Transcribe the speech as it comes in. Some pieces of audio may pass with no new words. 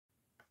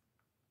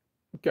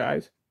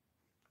guys,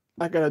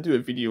 I gotta do a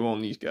video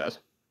on these guys.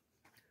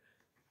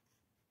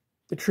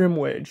 The trim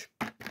wedge.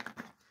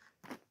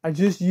 I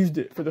just used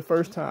it for the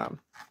first time.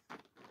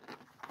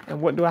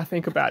 And what do I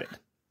think about it?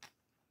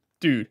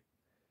 Dude,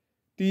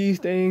 these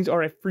things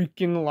are a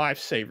freaking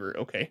lifesaver,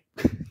 okay?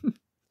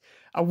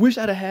 I wish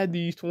I'd have had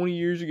these 20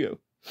 years ago.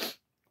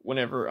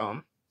 Whenever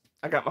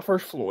I got my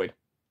first Floyd.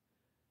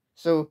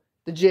 So,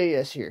 the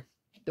JS here,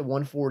 the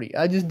 140.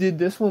 I just did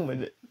this one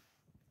with it.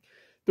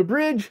 The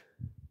bridge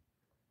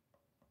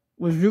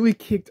was really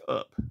kicked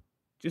up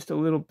just a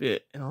little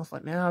bit. And I was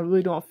like, man, I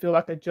really don't feel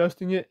like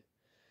adjusting it.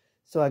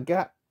 So I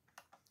got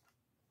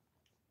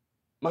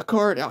my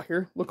card out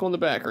here. Look on the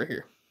back right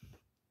here.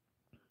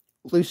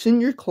 Loosen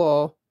your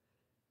claw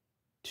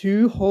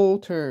 2 whole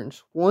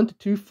turns. 1 to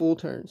 2 full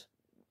turns.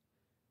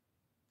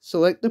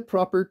 Select the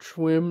proper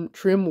trim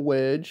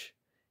wedge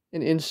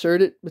and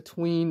insert it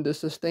between the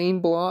sustain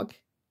block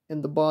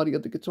and the body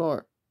of the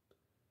guitar.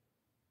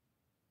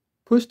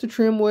 Push the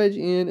trim wedge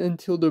in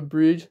until the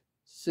bridge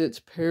sits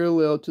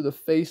parallel to the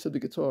face of the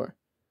guitar.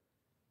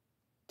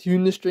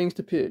 Tune the strings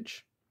to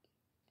pitch.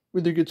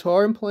 With the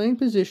guitar in playing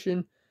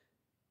position,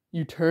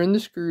 you turn the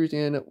screws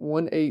in at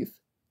 1/8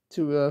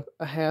 to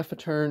a half a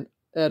turn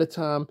at a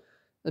time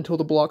until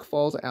the block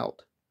falls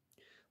out.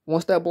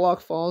 Once that block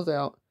falls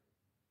out,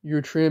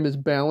 your trim is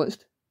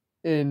balanced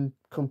and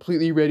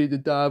completely ready to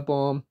dive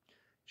bomb,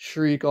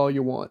 shriek all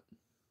you want.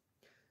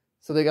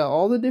 So they got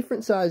all the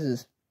different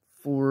sizes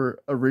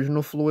for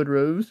original Floyd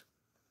Rose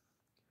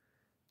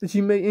that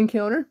you may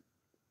encounter.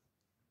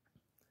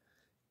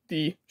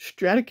 The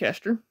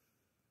Stratocaster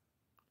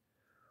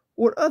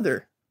or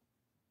other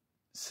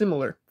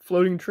similar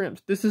floating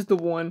trims. This is the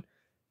one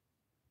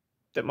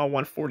that my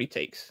 140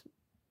 takes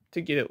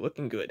to get it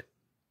looking good.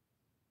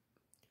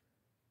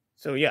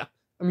 So yeah,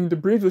 I mean the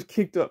bridge was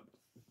kicked up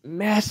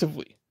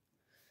massively.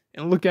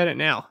 And look at it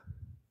now.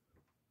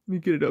 Let me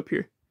get it up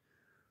here.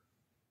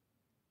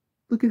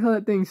 Look at how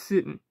that thing's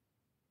sitting.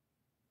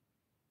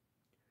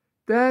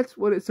 That's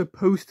what it's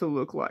supposed to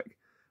look like.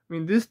 I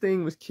mean, this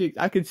thing was kicked.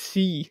 I could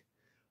see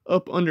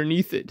up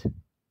underneath it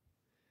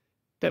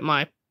that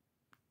my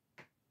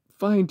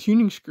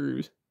fine-tuning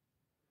screws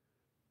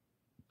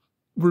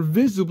were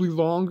visibly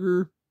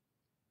longer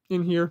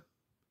in here.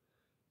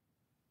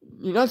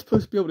 You're not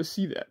supposed to be able to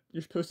see that.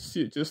 You're supposed to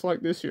see it just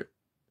like this here.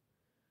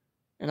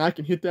 And I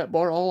can hit that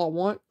bar all I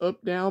want,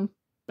 up, down,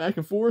 back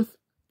and forth.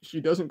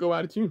 She doesn't go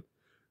out of tune.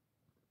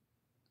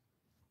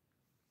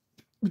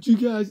 But you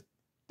guys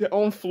that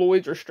own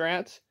Floyds or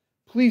Strats,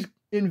 please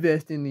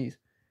invest in these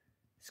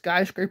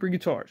skyscraper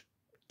guitars.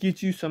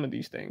 Get you some of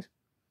these things.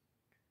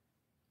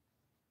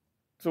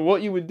 So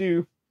what you would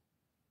do,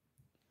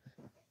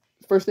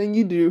 first thing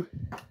you do,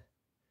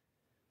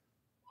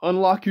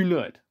 unlock your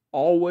nut.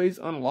 Always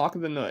unlock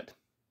the nut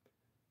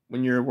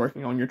when you're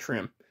working on your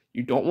trim.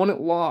 You don't want it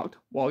locked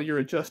while you're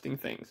adjusting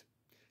things,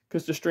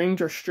 because the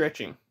strings are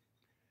stretching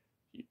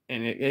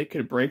and it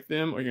could break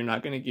them, or you're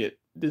not going to get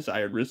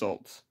desired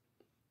results.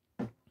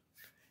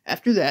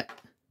 After that,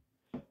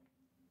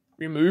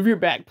 remove your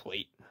back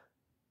plate.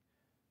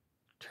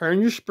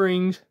 Turn your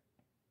springs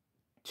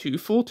 2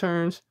 full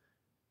turns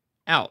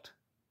out.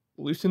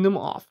 Loosen them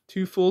off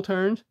 2 full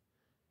turns.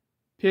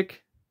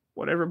 Pick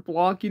whatever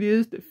block it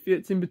is that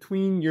fits in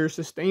between your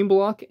sustain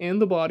block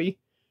and the body,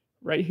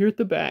 right here at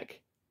the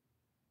back.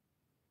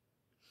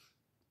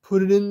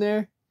 Put it in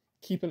there.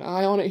 Keep an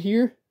eye on it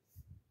here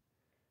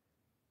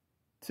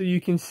so you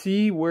can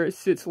see where it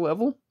sits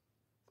level.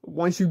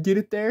 Once you get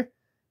it there,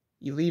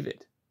 you leave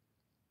it.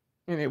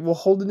 And it will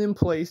hold it in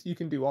place. You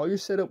can do all your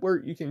setup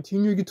work. You can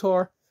tune your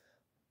guitar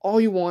all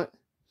you want.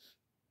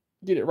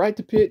 Get it right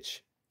to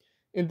pitch.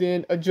 And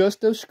then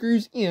adjust those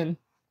screws in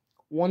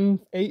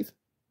 1/8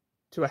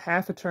 to a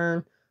half a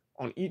turn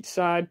on each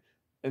side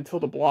until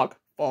the block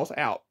falls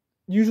out.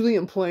 Usually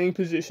in playing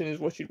position is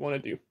what you'd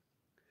want to do.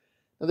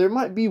 Now there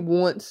might be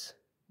once,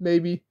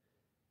 maybe,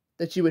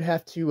 that you would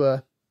have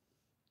to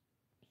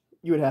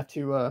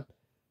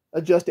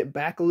adjust it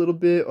back a little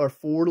bit or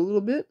forward a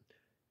little bit.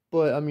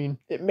 But I mean,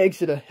 it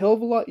makes it a hell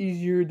of a lot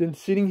easier than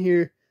sitting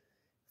here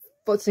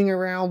futzing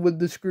around with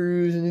the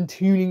screws and then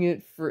tuning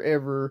it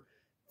forever,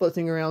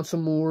 futzing around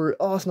some more.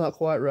 Oh, it's not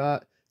quite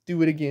right.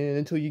 Do it again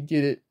until you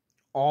get it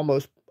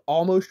almost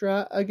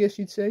right, I guess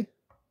you'd say.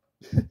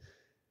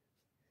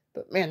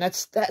 But man,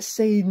 that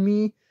saved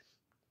me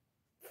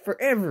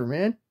forever,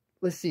 man.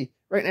 Let's see.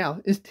 Right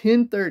now, it's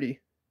 10:30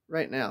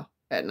 right now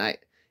at night.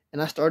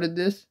 And I started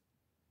this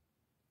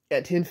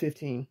at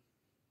 10:15.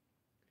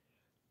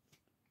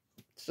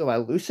 So I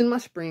loosened my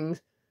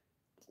springs,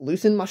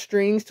 loosened my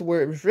strings to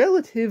where it was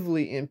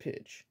relatively in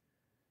pitch.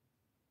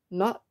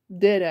 Not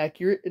dead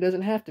accurate. It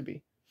doesn't have to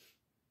be.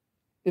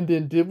 And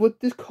then did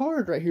what this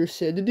card right here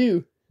said to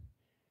do.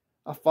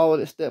 I followed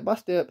it step by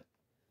step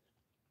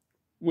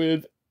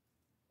with,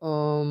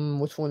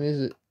 which one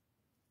is it?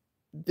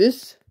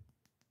 This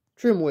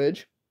trim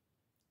wedge.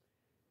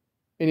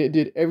 And it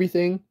did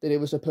everything that it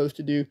was supposed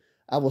to do.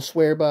 I will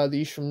swear by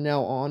these from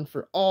now on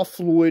for all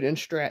Floyd and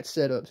Strat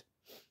setups.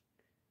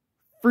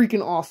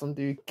 Freaking awesome,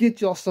 dude. Get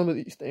y'all some of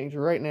these things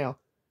right now.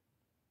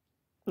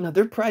 Now,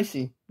 they're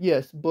pricey,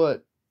 yes,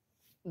 but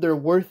they're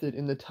worth it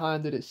in the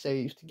time that it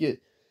saves to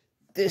get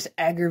this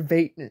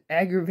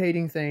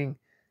aggravating thing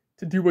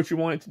to do what you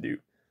want it to do.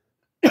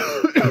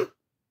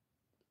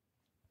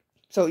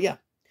 So, yeah,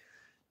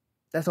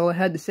 that's all I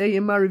had to say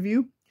in my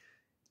review.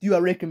 Do I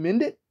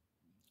recommend it?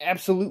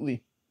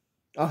 Absolutely.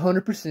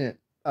 100%.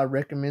 I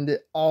recommend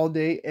it all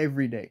day,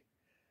 every day.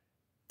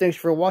 Thanks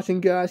for watching,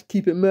 guys.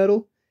 Keep it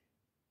metal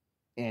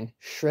and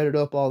shred it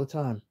up all the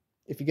time.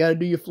 If you got to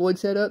do your Floyd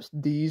setups,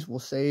 these will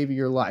save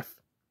your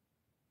life.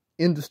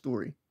 End of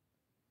story.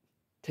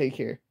 Take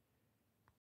care.